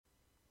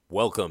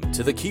Welcome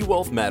to the Key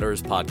Wealth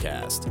Matters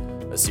podcast,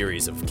 a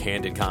series of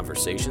candid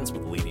conversations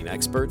with leading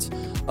experts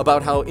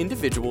about how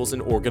individuals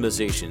and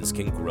organizations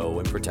can grow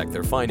and protect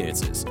their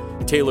finances,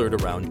 tailored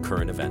around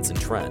current events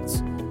and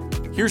trends.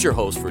 Here's your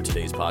host for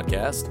today's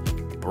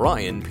podcast,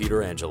 Brian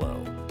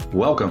Pietrangelo.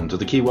 Welcome to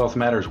the Key Wealth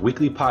Matters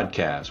weekly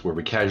podcast, where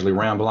we casually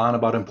ramble on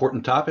about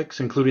important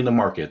topics, including the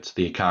markets,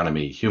 the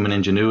economy, human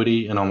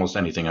ingenuity, and almost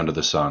anything under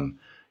the sun,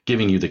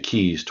 giving you the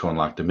keys to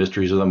unlock the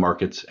mysteries of the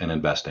markets and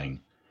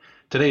investing.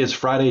 Today is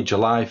Friday,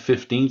 July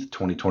 15th,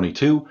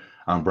 2022.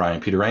 I'm Brian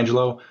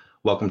Pietrangelo.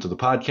 Welcome to the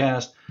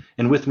podcast.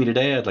 And with me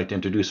today, I'd like to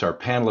introduce our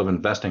panel of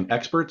investing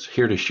experts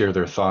here to share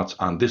their thoughts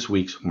on this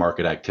week's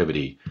market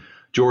activity.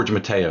 George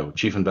Matteo,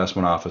 Chief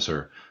Investment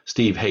Officer,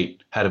 Steve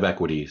Haight, Head of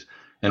Equities,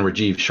 and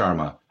Rajiv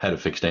Sharma, Head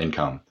of Fixed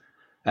Income.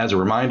 As a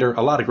reminder,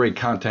 a lot of great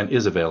content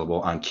is available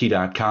on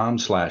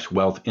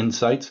key.com/wealth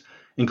insights,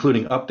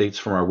 including updates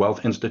from our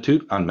Wealth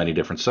Institute on many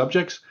different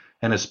subjects,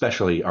 and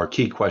especially our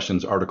Key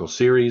Questions article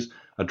series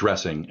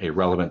addressing a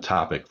relevant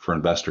topic for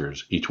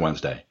investors each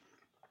Wednesday.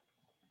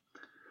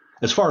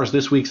 As far as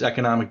this week's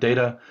economic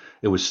data,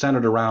 it was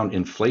centered around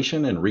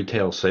inflation and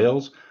retail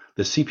sales.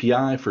 The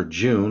CPI for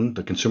June,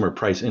 the Consumer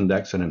Price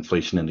Index and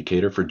inflation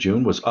indicator for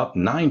June, was up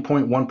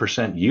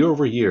 9.1% year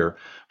over year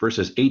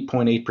versus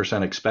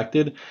 8.8%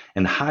 expected,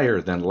 and higher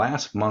than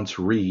last month's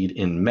read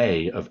in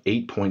May of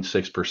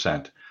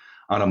 8.6%.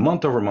 On a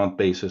month-over-month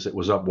basis, it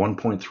was up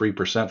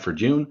 1.3% for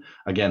June,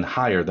 again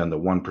higher than the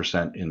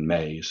 1% in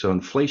May. So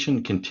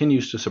inflation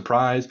continues to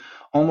surprise,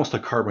 almost a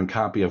carbon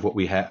copy of what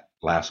we had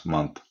last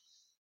month.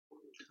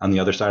 On the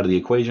other side of the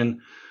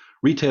equation,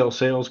 retail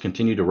sales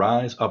continue to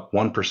rise, up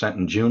 1%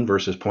 in June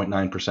versus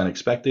 0.9%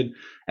 expected,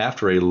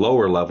 after a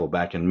lower level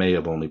back in May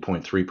of only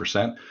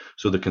 0.3%.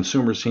 So the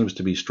consumer seems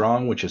to be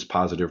strong, which is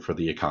positive for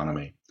the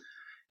economy.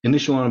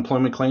 Initial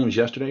unemployment claims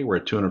yesterday were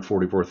at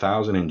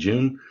 244,000 in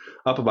June,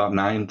 up about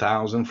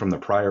 9,000 from the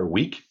prior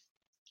week.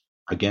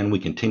 Again, we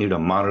continue to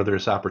monitor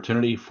this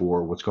opportunity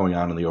for what's going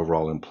on in the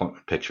overall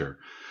employment picture.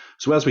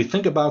 So as we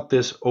think about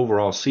this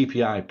overall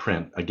CPI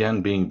print,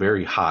 again being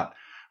very hot,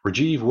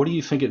 Rajiv, what do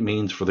you think it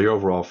means for the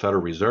overall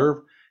Federal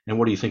Reserve, and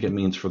what do you think it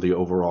means for the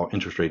overall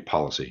interest rate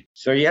policy?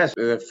 So yes,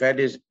 the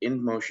Fed is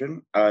in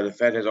motion. The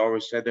Fed has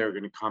always said they're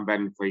going to combat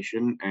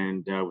inflation,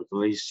 and with the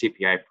latest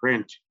CPI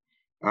print,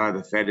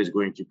 the Fed is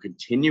going to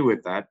continue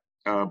with that.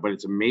 But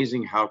it's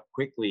amazing how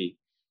quickly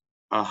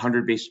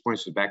 100 basis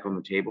points is back on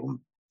the table.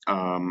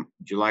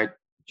 July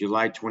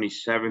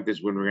 27th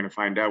is when we're going to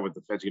find out what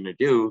the Fed's going to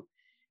do,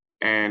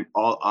 and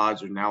all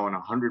odds are now on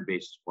 100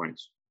 basis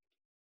points.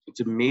 It's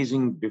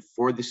amazing.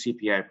 Before the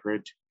CPI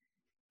print,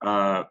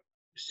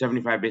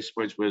 75 basis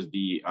points was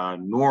the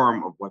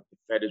norm of what the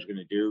Fed is going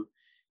to do,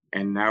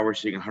 and now we're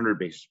seeing 100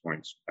 basis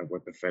points of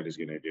what the Fed is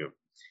going to do,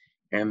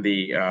 and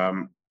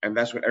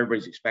that's what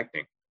everybody's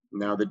expecting.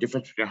 Now, the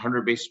difference between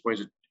 100 basis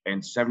points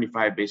and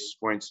 75 basis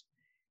points,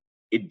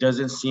 it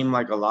doesn't seem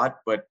like a lot,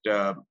 but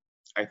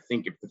I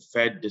think if the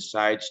Fed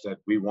decides that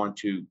we want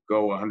to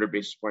go 100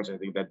 basis points, I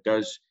think that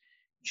does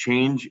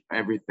change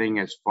everything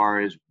as far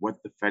as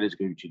what the Fed is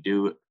going to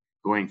do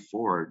going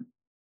forward.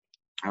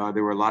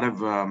 There were a lot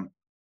of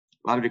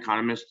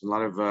economists, a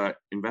lot of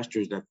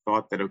investors that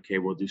thought that, okay,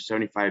 we'll do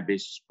 75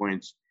 basis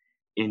points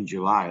in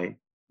July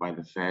by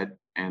the Fed,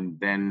 and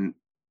then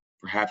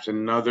perhaps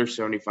another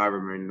 75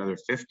 or maybe another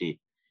 50.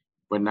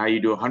 But now you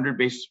do 100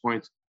 basis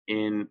points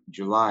in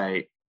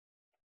July,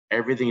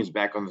 everything is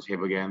back on the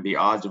table again. The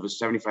odds of a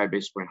 75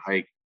 basis point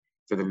hike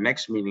for the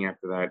next meeting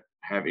after that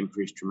have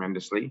increased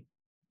tremendously.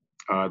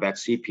 That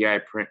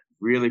CPI print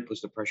really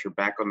puts the pressure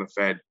back on the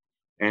Fed,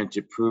 and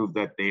to prove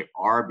that they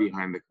are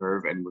behind the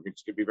curve. And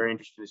it's going to be very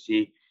interesting to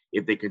see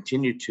if they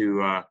continue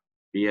to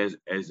be as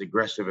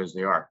aggressive as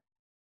they are.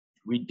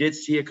 We did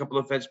see a couple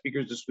of Fed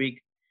speakers this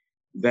week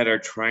that are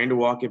trying to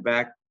walk it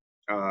back,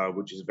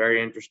 which is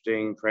very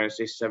interesting, trying to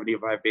say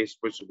 75 basis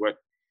points is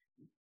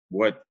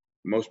what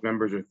most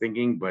members are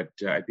thinking, but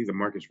I think the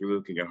market's really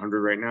looking at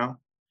 100 right now,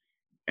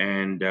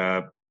 and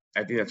I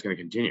think that's going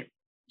to continue.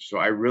 So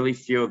I really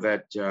feel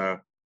that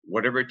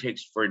whatever it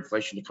takes for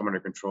inflation to come under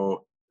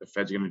control, the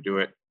Fed's going to do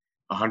it.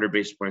 100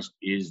 basis points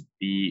is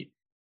the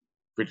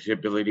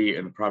predictability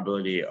and the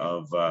probability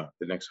of the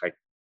next hike.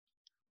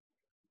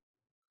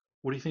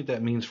 What do you think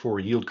that means for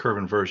yield curve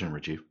inversion,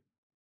 Rajiv?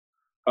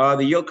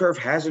 The yield curve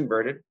has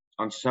inverted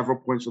on several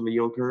points on the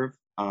yield curve.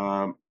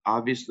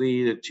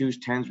 Obviously, the 2s,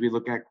 10s we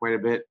look at quite a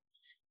bit.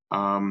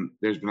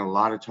 There's been a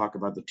lot of talk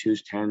about the 2s,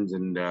 10s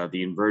and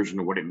the inversion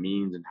of what it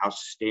means and how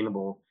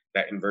sustainable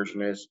that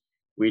inversion is.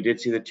 We did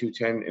see the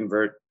 2-10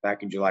 invert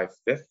back in July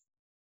 5th,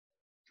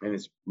 and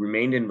it's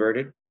remained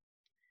inverted.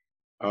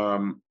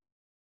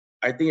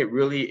 I think it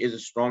really is a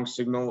strong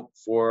signal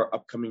for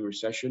upcoming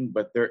recession,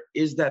 but there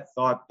is that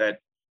thought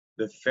that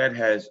the Fed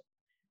has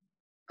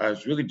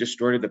really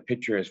distorted the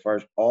picture as far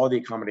as all the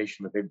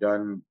accommodation that they've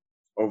done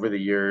over the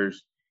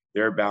years,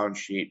 their balance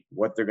sheet,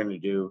 what they're going to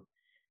do.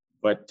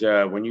 But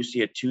when you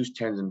see a 2s,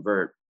 10s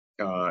invert,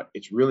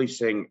 it's really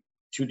saying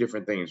two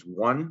different things.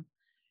 One,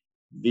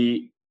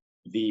 the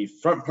the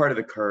front part of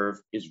the curve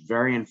is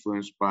very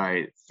influenced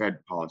by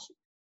Fed policy.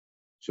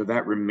 So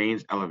that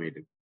remains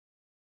elevated.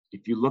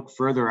 If you look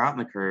further out in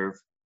the curve,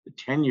 the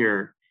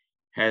 10-year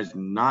has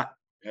not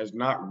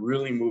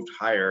really moved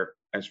higher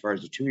as far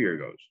as the 2-year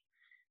goes.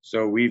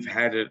 So we've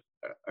had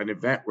an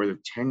event where the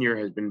 10-year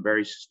has been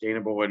very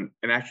sustainable and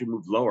actually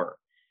moved lower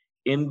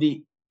in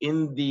the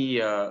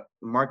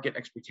market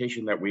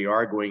expectation that we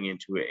are going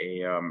into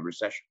a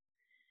recession.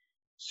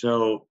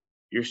 So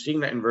you're seeing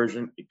that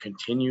inversion. It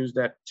continues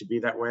to be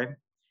that way.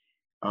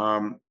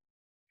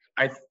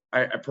 I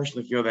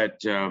personally feel that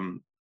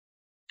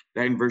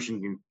that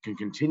inversion can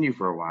continue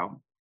for a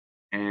while,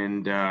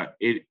 and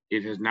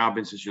it has now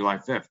been since July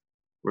 5th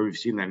where we've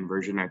seen that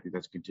inversion. I think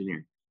that's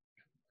continuing.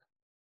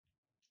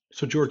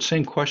 So, George,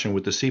 same question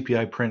with the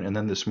CPI print and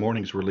then this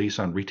morning's release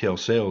on retail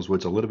sales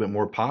was a little bit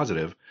more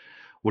positive.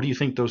 What do you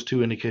think those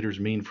two indicators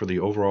mean for the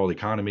overall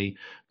economy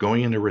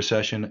going into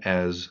recession,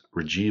 as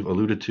Rajiv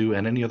alluded to,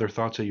 and any other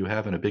thoughts that you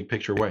have in a big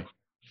picture way?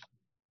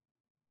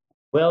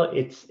 Well,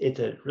 it's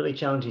a really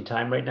challenging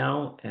time right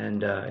now,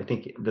 and I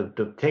think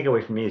the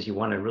takeaway for me is you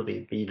want to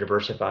really be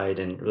diversified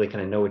and really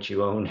kind of know what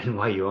you own and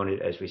why you own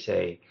it, as we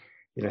say.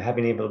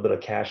 Having a little bit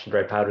of cash and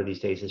dry powder these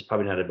days is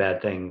probably not a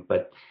bad thing,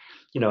 but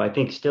I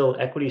think still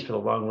equities for the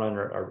long run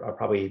are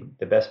probably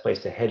the best place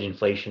to hedge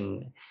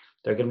inflation.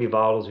 They're going to be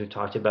volatile, as we've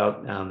talked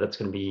about. That's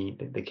going to be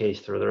the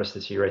case through the rest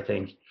of this year, I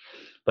think.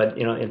 But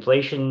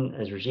inflation,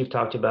 as Rajiv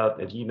talked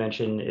about, as you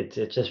mentioned,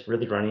 it's just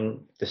really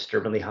running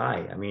disturbingly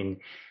high. I mean,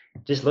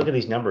 just look at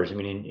these numbers. I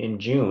mean, in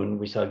June,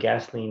 we saw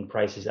gasoline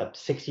prices up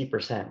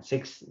 60%,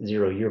 60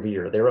 year over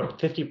year. They were up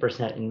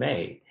 50% in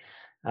May.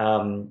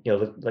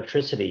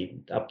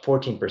 Electricity up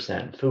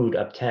 14%, food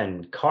up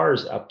 10,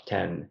 cars up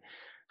 10,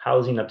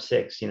 housing up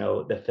 6.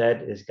 The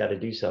Fed has got to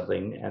do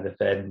something, and the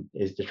Fed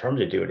is determined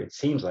to do it. It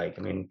seems like.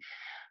 I mean,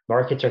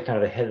 markets are kind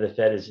of ahead of the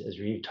Fed, as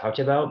we talked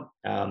about.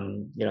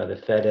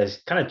 The Fed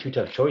has kind of two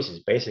tough choices,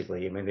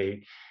 basically. I mean,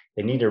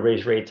 they need to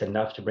raise rates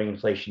enough to bring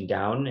inflation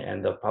down,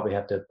 and they'll probably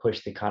have to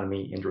push the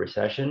economy into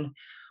recession,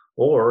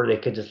 or they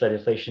could just let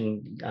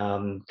inflation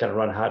kind of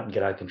run hot and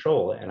get out of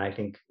control. And I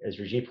think, as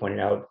Rajiv pointed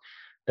out,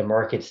 the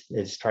markets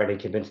is trying to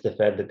convince the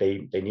Fed that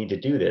they need to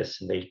do this,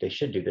 and they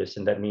should do this.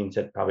 And that means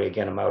that probably,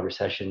 again, a mild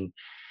recession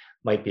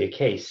might be a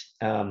case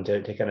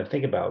to kind of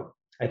think about.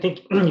 I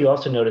think you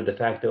also noted the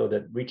fact, though,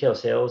 that retail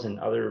sales and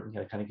other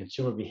kind of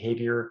consumer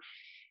behavior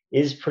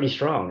is pretty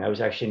strong. I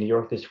was actually in New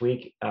York this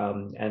week,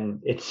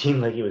 and it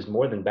seemed like it was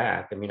more than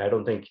back. I mean, I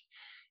don't think,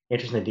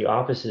 interestingly, the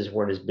offices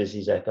weren't as busy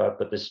as I thought,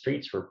 but the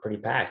streets were pretty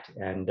packed,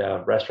 and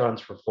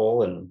restaurants were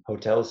full, and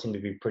hotels seem to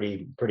be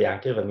pretty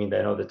active. I mean,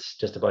 I know that's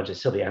just a bunch of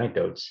silly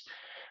anecdotes,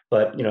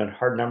 but in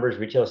hard numbers,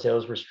 retail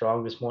sales were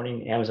strong this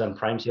morning. Amazon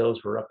Prime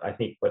sales were up, I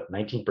think,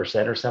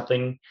 19% or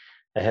something,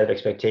 ahead of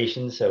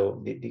expectations.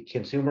 So the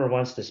consumer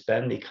wants to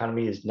spend. The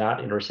economy is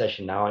not in a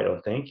recession now, I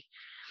don't think.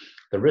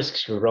 The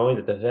risks are growing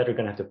that the Fed are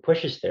going to have to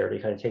push us there to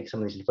kind of take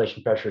some of these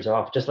inflation pressures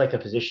off, just like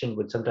a physician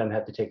would sometimes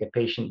have to take a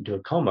patient into a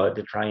coma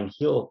to try and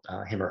heal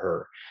him or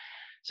her.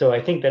 So I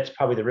think that's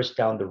probably the risk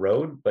down the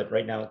road. But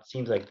right now, it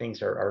seems like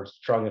things are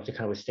strong enough to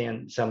kind of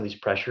withstand some of these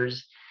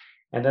pressures.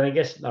 And then I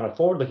guess on a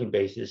forward-looking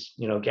basis,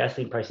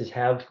 gasoline prices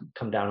have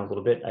come down a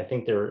little bit. I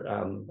think they're,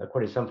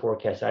 according to some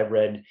forecasts I've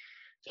read,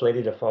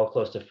 slated to fall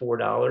close to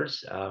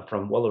 $4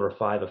 from well over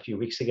 $5 a few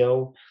weeks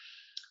ago.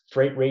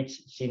 Freight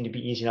rates seem to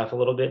be easing off a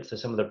little bit, so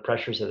some of the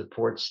pressures at the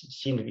ports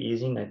seem to be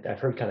easing. I've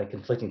heard kind of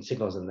conflicting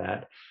signals in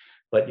that,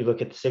 but you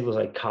look at the signals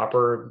like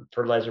copper,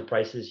 fertilizer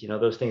prices,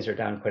 those things are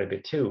down quite a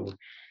bit too.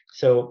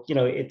 So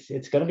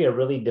it's going to be a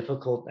really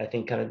difficult, I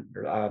think, kind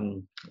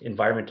of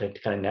environment to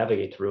kind of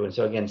navigate through. And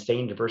so again,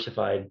 staying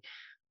diversified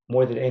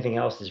more than anything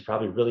else is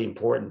probably really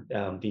important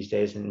these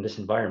days in this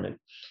environment.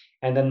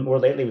 And then more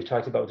lately, we've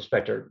talked about with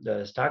respect to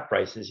the stock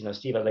prices.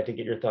 Steve, I'd like to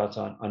get your thoughts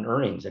on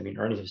earnings. I mean,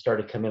 earnings have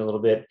started to come in a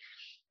little bit.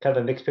 Kind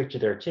of a mixed picture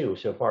there too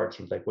so far, it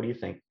seems like. What do you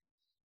think?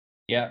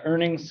 Yeah,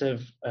 earnings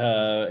have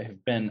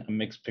been a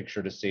mixed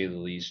picture, to say the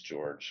least,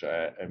 George.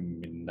 I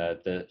mean,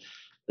 the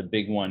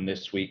big one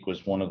this week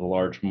was one of the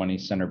large money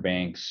center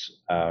banks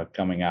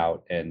coming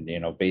out and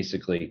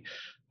basically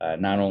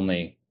not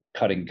only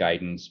cutting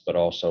guidance but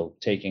also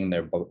taking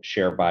their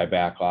share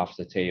buyback off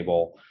the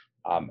table.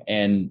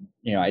 And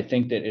I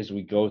think that as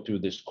we go through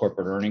this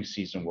corporate earnings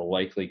season, we're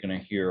likely going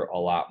to hear a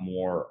lot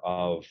more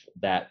of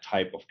that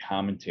type of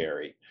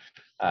commentary.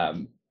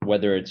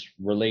 Whether it's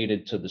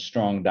related to the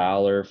strong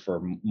dollar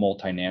for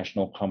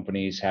multinational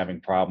companies having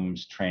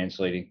problems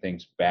translating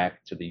things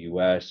back to the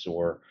U.S.,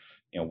 or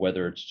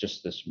whether it's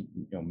just this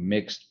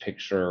mixed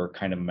picture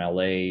kind of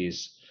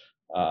malaise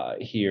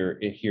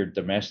here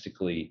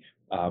domestically,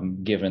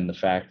 given the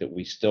fact that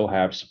we still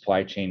have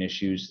supply chain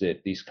issues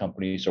that these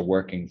companies are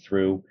working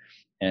through,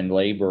 and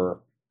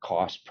labor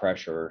cost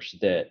pressures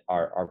that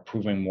are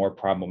proving more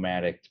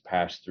problematic to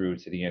pass through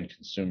to the end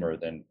consumer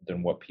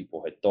than what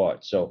people had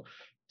thought. So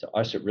to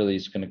us, it really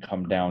is going to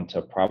come down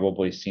to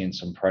probably seeing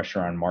some pressure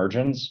on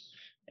margins,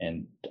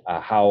 and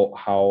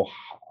how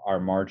our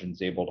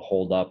margins able to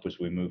hold up as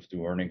we move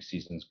through earnings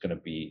season is going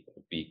to be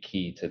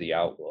key to the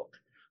outlook.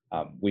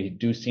 We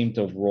do seem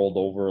to have rolled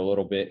over a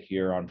little bit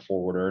here on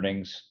forward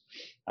earnings.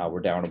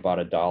 We're down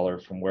about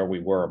 $1 from where we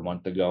were a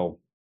month ago.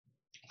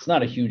 It's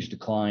not a huge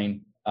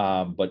decline,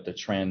 but the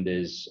trend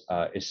is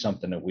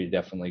something that we're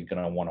definitely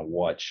going to want to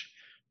watch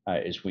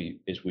as we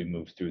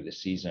move through the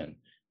season.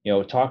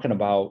 Talking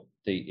about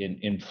the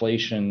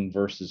inflation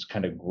versus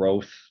kind of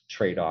growth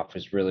trade-off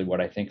is really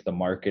what I think the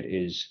market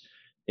is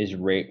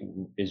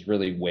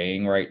really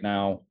weighing right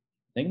now.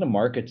 I think the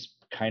market's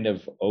kind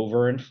of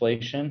over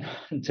inflation,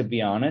 to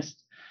be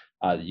honest.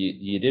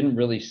 You didn't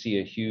really see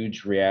a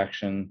huge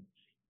reaction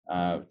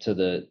to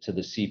the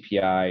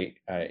CPI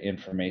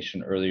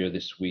information earlier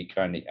this week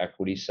on the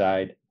equity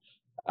side.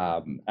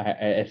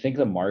 I think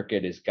the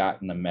market has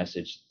gotten the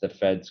message the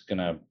Fed's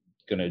gonna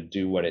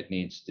do what it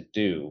needs to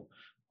do.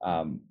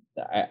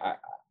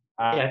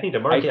 I think the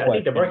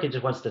market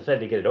just wants the Fed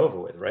to get it over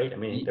with, right? I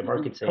mean, the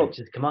market's saying,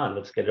 just come on,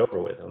 let's get it over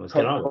with. Let's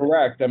get on with it.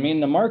 Correct. I mean,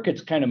 the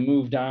market's kind of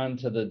moved on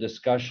to the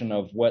discussion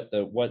of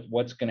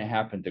what's going to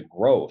happen to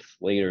growth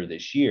later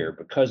this year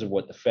because of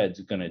what the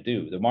Fed's going to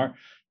do. The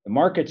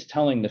market's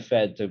telling the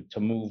Fed to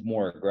move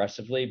more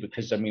aggressively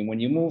because, I mean, when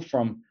you move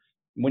from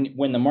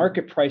when the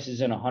market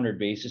prices in 100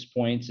 basis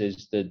points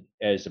as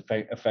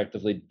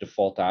effectively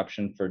default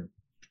option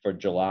for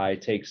July,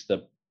 takes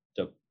the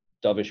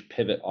dovish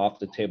pivot off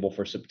the table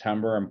for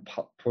September and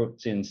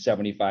puts in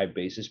 75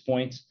 basis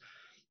points.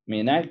 I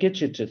mean, that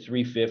gets you to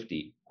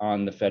 350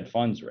 on the Fed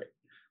funds rate.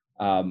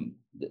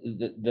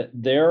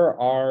 There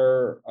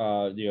are,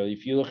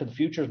 if you look at the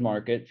futures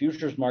market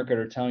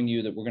are telling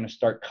you that we're going to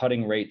start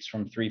cutting rates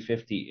from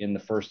 350 in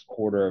the first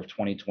quarter of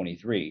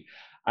 2023.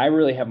 I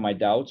really have my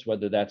doubts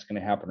whether that's going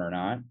to happen or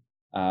not.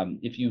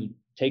 If you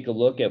take a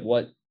look at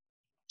what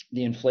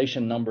the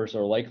inflation numbers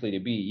are likely to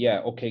be,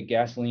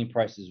 gasoline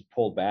prices have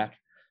pulled back.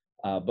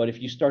 But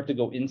if you start to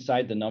go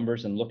inside the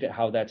numbers and look at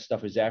how that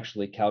stuff is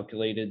actually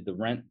calculated, the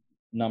rent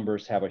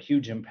numbers have a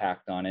huge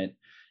impact on it.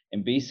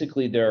 And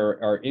basically,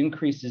 there are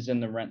increases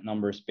in the rent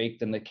numbers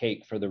baked in the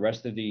cake for the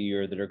rest of the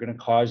year that are going to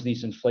cause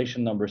these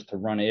inflation numbers to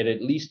run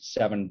at least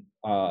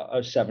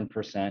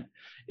 7%,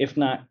 if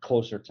not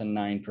closer to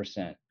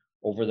 9%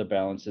 over the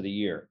balance of the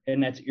year.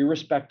 And that's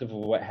irrespective of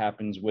what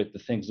happens with the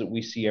things that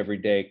we see every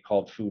day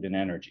called food and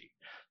energy,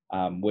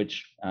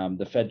 which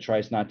the Fed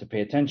tries not to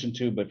pay attention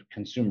to, but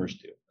consumers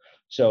do.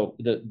 So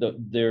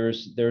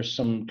there's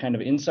some kind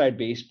of inside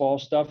baseball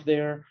stuff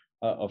there,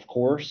 of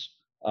course,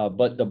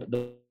 but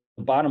the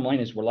bottom line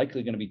is we're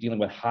likely going to be dealing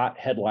with hot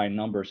headline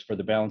numbers for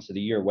the balance of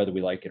the year, whether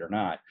we like it or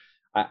not.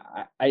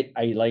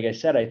 I like I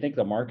said, I think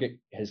the market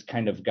has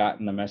kind of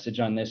gotten the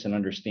message on this and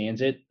understands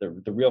it.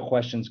 The real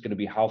question is going to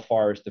be how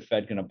far is the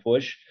Fed going to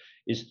push?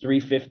 Is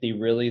 350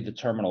 really the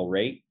terminal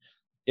rate?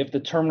 If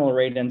the terminal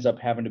rate ends up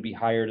having to be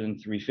higher than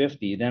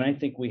 350, then I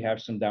think we have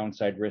some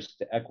downside risk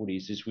to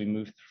equities as we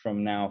move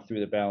from now through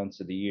the balance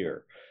of the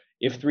year.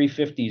 If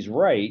 350 is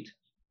right,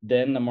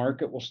 then the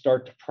market will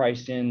start to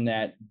price in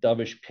that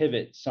dovish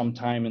pivot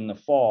sometime in the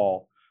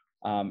fall.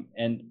 I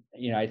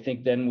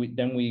think then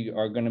we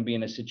are going to be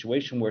in a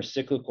situation where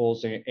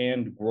cyclicals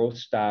and growth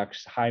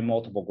stocks, high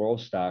multiple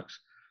growth stocks,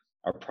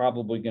 are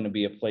probably going to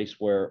be a place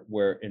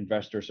where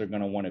investors are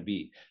going to want to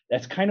be.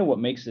 That's kind of what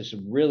makes this a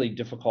really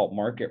difficult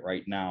market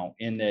right now,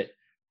 in that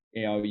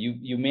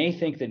you may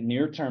think that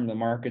near term the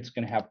market's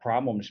going to have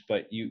problems,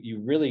 but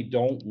you really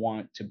don't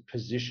want to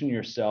position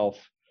yourself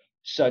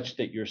such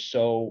that you're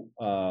so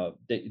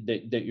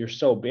that you're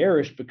so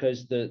bearish,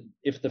 because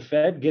if the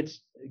Fed gets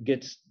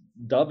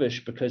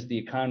dovish because the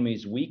economy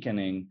is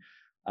weakening,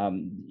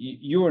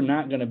 you are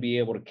not going to be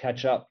able to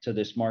catch up to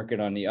this market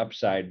on the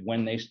upside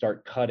when they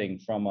start cutting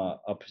from a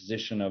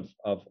position of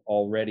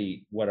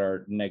already what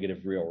are negative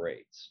real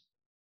rates.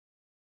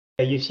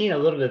 Yeah, you've seen a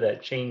little bit of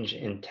that change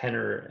in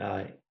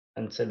tenor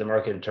and so the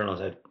market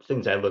internals.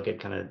 Things I look at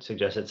kind of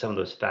suggest that some of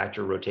those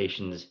factor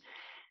rotations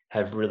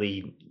have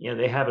really,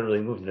 they haven't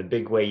really moved in a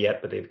big way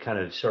yet, but they've kind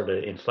of sort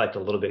of inflect a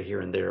little bit here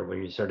and there, where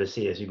you start to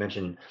see, as you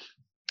mentioned,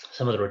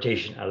 some of the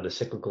rotation out of the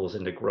cyclicals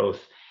into growth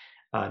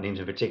names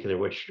in particular,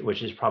 which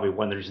is probably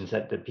one of the reasons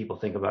that people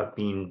think about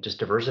being just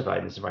diversified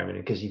in this environment,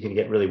 because you can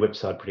get really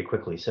whipsawed pretty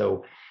quickly.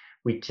 So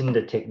we tend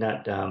to take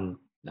not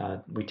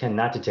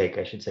to take,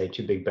 I should say,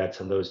 too big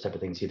bets on those type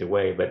of things either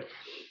way. But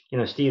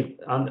Steve,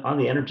 on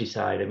the energy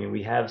side, I mean,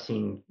 we have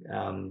seen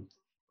gasoline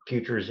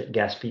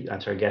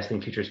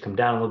futures come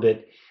down a little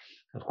bit.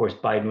 Of course,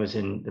 Biden was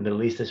in the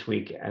Middle East this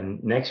week,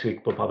 and next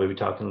week we'll probably be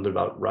talking a little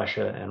bit about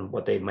Russia and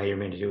what they may or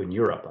may not do in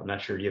Europe. I'm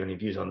not sure. Do you have any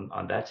views on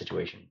that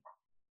situation?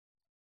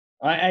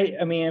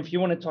 I mean, if you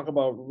want to talk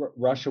about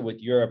Russia with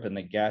Europe and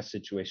the gas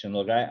situation,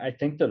 look, I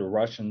think that the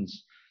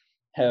Russians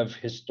have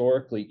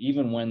historically,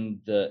 even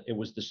when it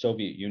was the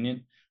Soviet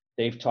Union,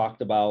 they've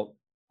talked about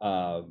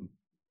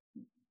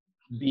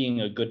being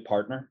a good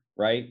partner,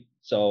 right?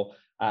 So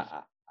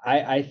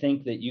I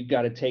think that you've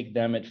got to take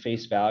them at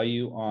face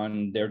value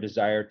on their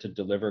desire to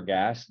deliver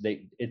gas.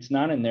 It's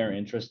not in their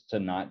interest to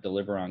not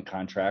deliver on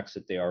contracts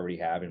that they already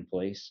have in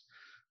place.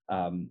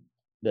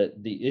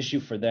 The issue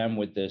for them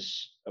with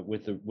this,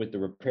 with the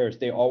repairs,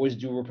 they always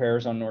do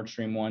repairs on Nord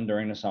Stream 1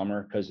 during the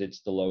summer because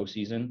it's the low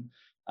season.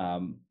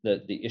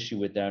 The issue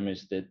with them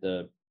is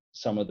that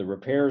some of the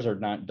repairs are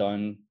not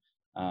done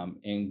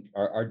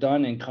are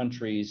done in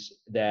countries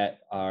that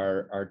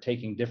are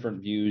taking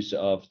different views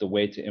of the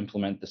way to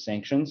implement the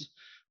sanctions.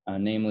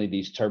 Namely,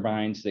 these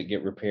turbines that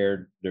get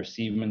repaired, they're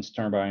Siemens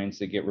turbines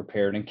that get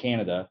repaired in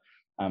Canada,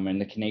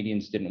 and the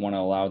Canadians didn't want to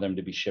allow them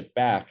to be shipped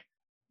back.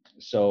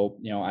 So,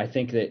 I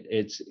think that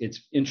it's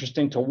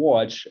interesting to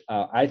watch.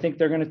 I think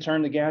they're going to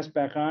turn the gas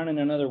back on in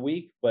another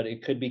week, but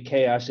it could be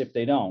chaos if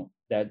they don't.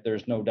 That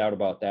there's no doubt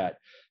about that.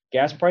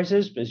 Gas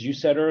prices, as you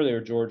said earlier,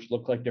 George,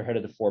 look like they're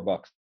headed to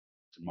 $4,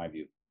 in my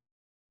view.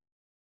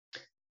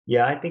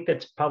 Yeah, I think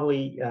that's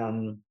probably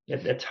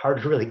it's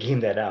hard to really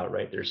game that out,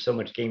 right? There's so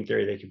much game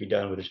theory that could be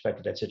done with respect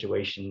to that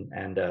situation,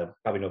 and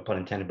probably no pun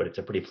intended, but it's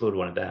a pretty fluid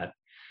one at that.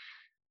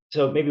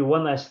 So maybe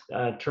one last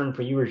turn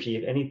for you,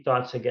 Rajiv. Any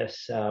thoughts, I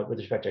guess, with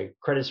respect to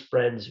credit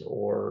spreads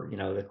or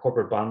the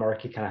corporate bond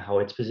market, kind of how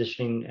it's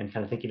positioning, and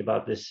kind of thinking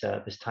about this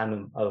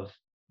time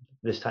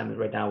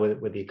right now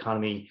with the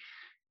economy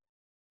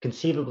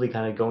conceivably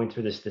kind of going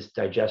through this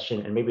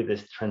digestion and maybe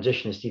this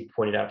transition, as Steve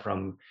pointed out,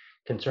 from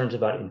concerns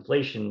about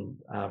inflation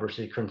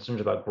versus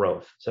concerns about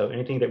growth. So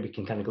anything that we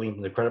can kind of glean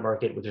from the credit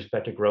market with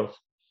respect to growth?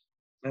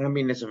 I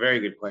mean, it's a very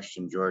good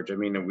question, George. I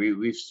mean,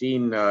 we've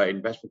seen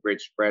investment grade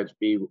spreads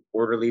be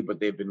orderly, but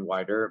they've been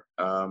wider.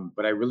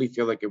 But I really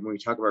feel like when we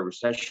talk about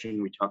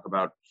recession, we talk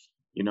about,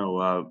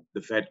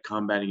 the Fed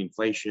combating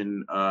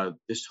inflation.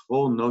 This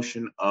whole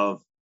notion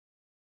of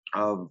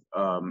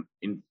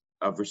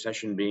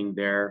recession being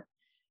there.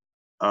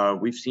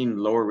 We've seen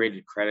lower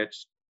rated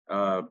credits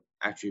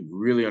actually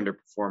really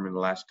underperform in the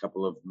last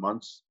couple of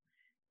months.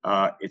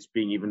 It's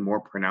being even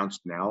more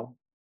pronounced now.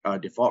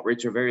 Default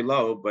rates are very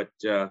low, but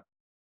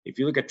if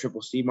you look at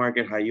CCC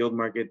market, high yield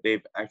market,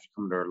 they've actually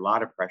come under a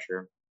lot of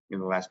pressure in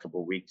the last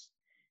couple of weeks.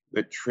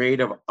 The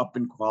trade of up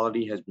in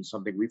quality has been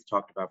something we've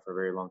talked about for a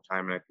very long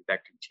time, and I think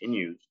that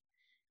continues.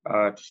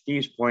 To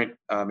Steve's point,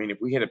 I mean, if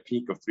we hit a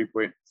peak of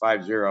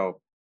 3.50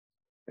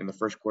 in the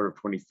first quarter of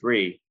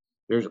 23,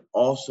 there's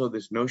also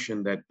this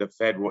notion that the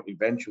Fed will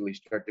eventually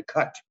start to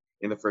cut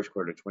in the first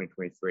quarter of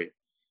 2023.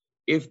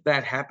 If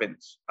that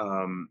happens,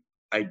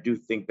 I do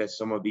think that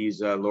some of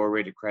these lower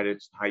rated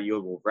credits, high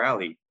yield will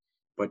rally,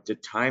 but to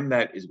time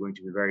that is going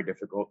to be very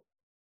difficult.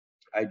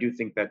 I do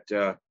think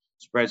that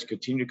spreads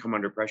continue to come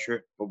under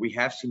pressure, but we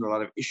have seen a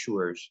lot of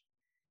issuers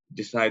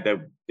decide that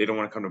they don't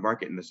want to come to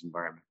market in this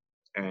environment.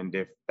 And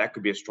if that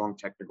could be a strong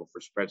technical for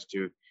spreads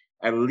to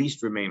at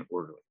least remain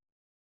orderly.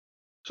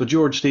 So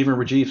George, Stephen,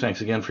 Rajiv, thanks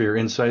again for your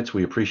insights.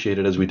 We appreciate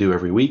it as we do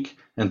every week.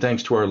 And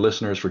thanks to our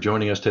listeners for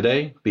joining us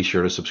today. Be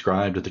sure to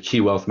subscribe to the Key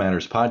Wealth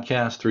Matters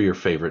podcast through your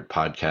favorite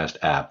podcast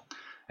app.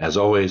 As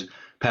always,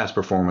 past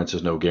performance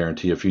is no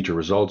guarantee of future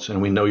results,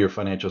 and we know your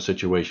financial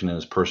situation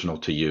is personal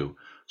to you.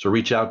 So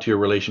reach out to your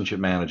relationship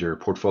manager,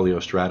 portfolio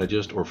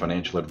strategist, or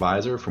financial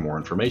advisor for more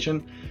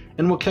information,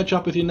 and we'll catch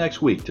up with you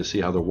next week to see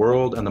how the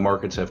world and the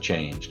markets have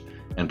changed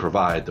and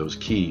provide those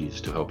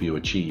keys to help you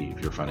achieve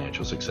your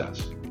financial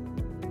success.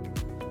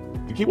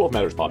 The Key Wealth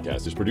Matters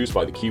podcast is produced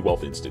by the Key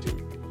Wealth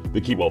Institute. The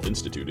Key Wealth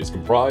Institute is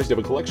comprised of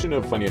a collection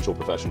of financial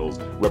professionals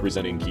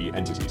representing key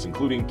entities,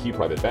 including Key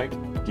Private Bank,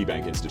 Key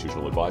Bank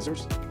Institutional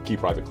Advisors, Key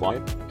Private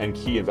Client, and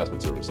Key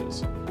Investment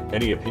Services.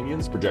 Any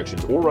opinions,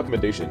 projections, or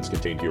recommendations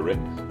contained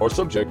herein are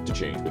subject to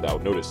change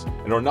without notice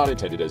and are not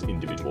intended as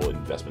individual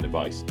investment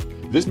advice.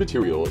 This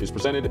material is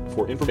presented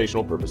for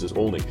informational purposes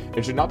only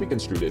and should not be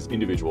construed as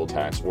individual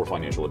tax or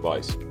financial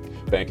advice.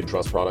 Bank and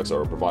trust products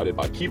are provided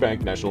by Key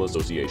Bank National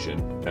Association,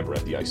 member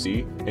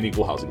FDIC, and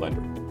equal housing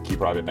lender. Key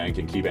Private Bank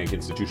and Key Bank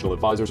Institutional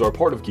Advisors are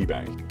part of Key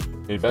Bank.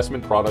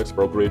 Investment products,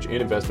 brokerage, and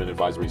investment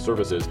advisory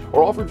services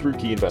are offered through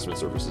Key Investment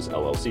Services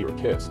LLC or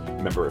KISS,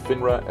 member of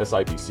FINRA,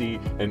 SIPC,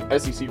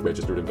 and SEC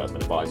registered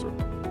investment advisor.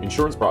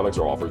 Insurance products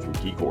are offered through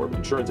Key Corp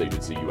Insurance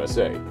Agency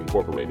USA,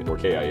 Incorporated, or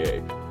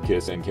KIA.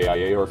 KISS and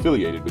KIA are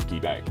affiliated with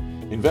Key Bank.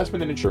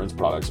 Investment and insurance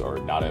products are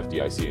not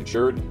FDIC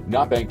insured,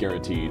 not bank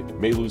guaranteed,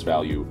 may lose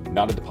value,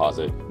 not a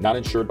deposit, not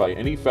insured by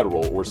any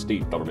federal or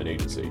state government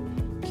agency.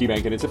 Key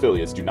Bank and its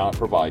affiliates do not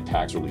provide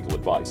tax or legal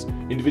advice.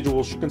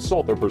 Individuals should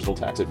consult their personal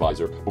tax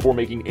advisor before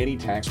making any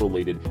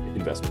tax-related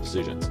investment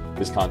decisions.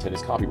 This content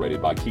is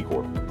copyrighted by Key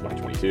Corp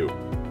 2022.